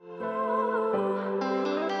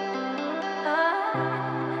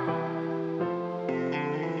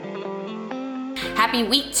Happy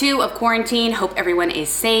week 2 of quarantine. Hope everyone is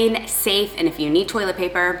sane, safe, and if you need toilet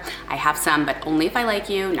paper, I have some, but only if I like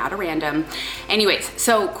you, not a random. Anyways,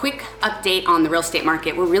 so quick update on the real estate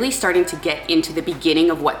market. We're really starting to get into the beginning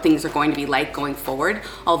of what things are going to be like going forward.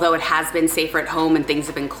 Although it has been safer at home and things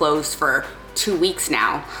have been closed for 2 weeks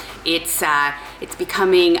now, it's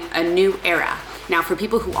becoming a new era. Now, for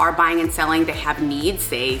people who are buying and selling, they have needs.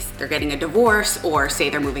 Say they're getting a divorce, or say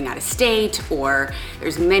they're moving out of state, or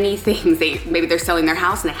there's many things. Maybe they're selling their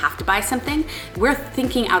house and they have to buy something. We're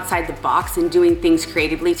thinking outside the box and doing things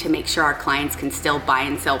creatively to make sure our clients can still buy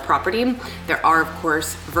and sell property. There are, of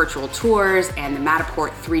course, virtual tours and the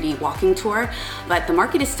Matterport 3D walking tour, but the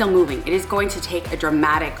market is still moving. It is going to take a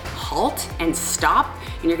dramatic halt and stop,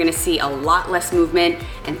 and you're gonna see a lot less movement,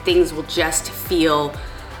 and things will just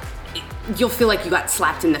you'll feel like you got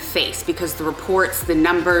slapped in the face, because the reports, the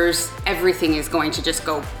numbers, everything is going to just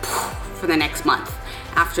go for the next month.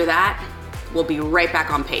 After that, we'll be right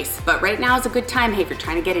back on pace. But right now is a good time. Hey, if you're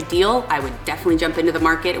trying to get a deal, I would definitely jump into the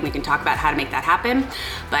market and we can talk about how to make that happen.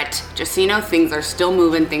 But just so you know, things are still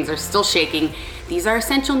moving, things are still shaking. These are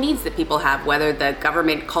essential needs that people have, whether the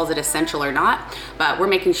government calls it essential or not. But we're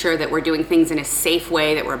making sure that we're doing things in a safe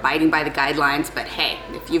way, that we're abiding by the guidelines. But hey,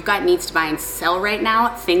 if you've got needs to buy and sell right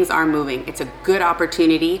now, things are moving. It's a good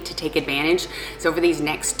opportunity to take advantage. So over these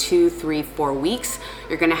next 2, 3, 4 weeks,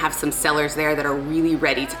 you're gonna have some sellers there that are really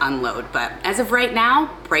ready to unload. But as of right now,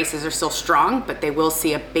 prices are still strong, but they will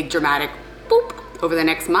see a big dramatic boop over the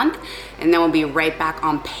next month, and then we'll be right back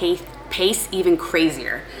on pace even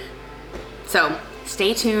crazier. So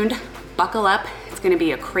stay tuned, buckle up. It's gonna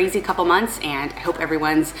be a crazy couple months, and I hope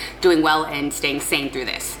everyone's doing well and staying sane through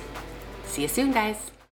this. See you soon, guys.